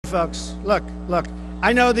folks. Look.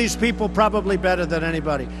 I know these people probably better than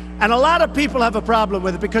anybody. And a lot of people have a problem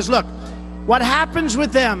with it because, look, what happens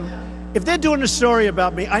with them, if they're doing a story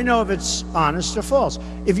about me, I know if it's honest or false.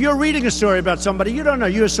 If you're reading a story about somebody, you don't know.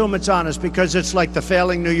 You assume it's honest because it's like the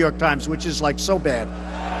failing New York Times, which is like so bad.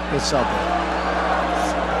 It's so bad.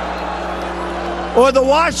 Or the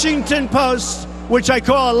Washington Post, which I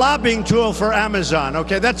call a lobbying tool for Amazon.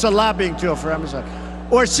 Okay, that's a lobbying tool for Amazon.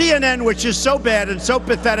 Or CNN, which is so bad and so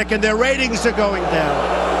pathetic, and their ratings are going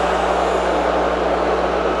down.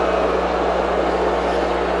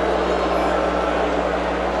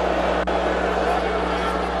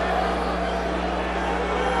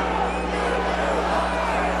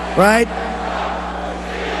 Right?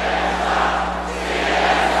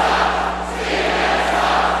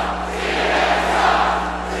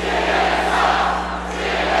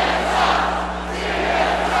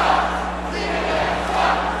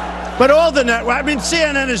 But all the network, I mean,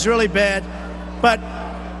 CNN is really bad, but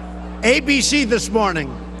ABC this morning,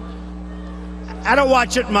 I don't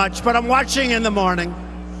watch it much, but I'm watching in the morning,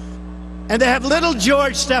 and they have little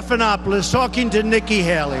George Stephanopoulos talking to Nikki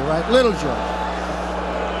Haley, right? Little George.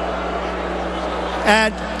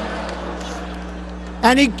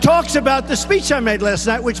 And he talks about the speech I made last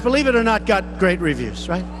night, which, believe it or not, got great reviews,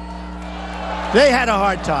 right? They had a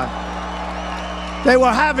hard time. They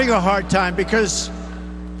were having a hard time because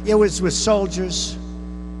it was with soldiers.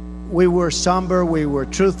 We were somber, we were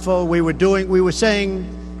truthful, we were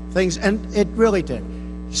saying things, and it really did.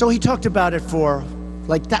 So he talked about it for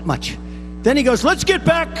like that much. Then he goes, let's get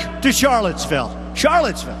back to Charlottesville.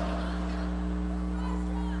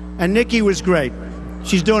 And Nikki was great.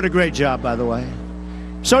 She's doing a great job, by the way.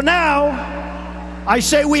 So now, I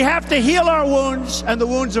say we have to heal our wounds and the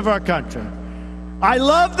wounds of our country. I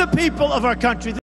love the people of our country.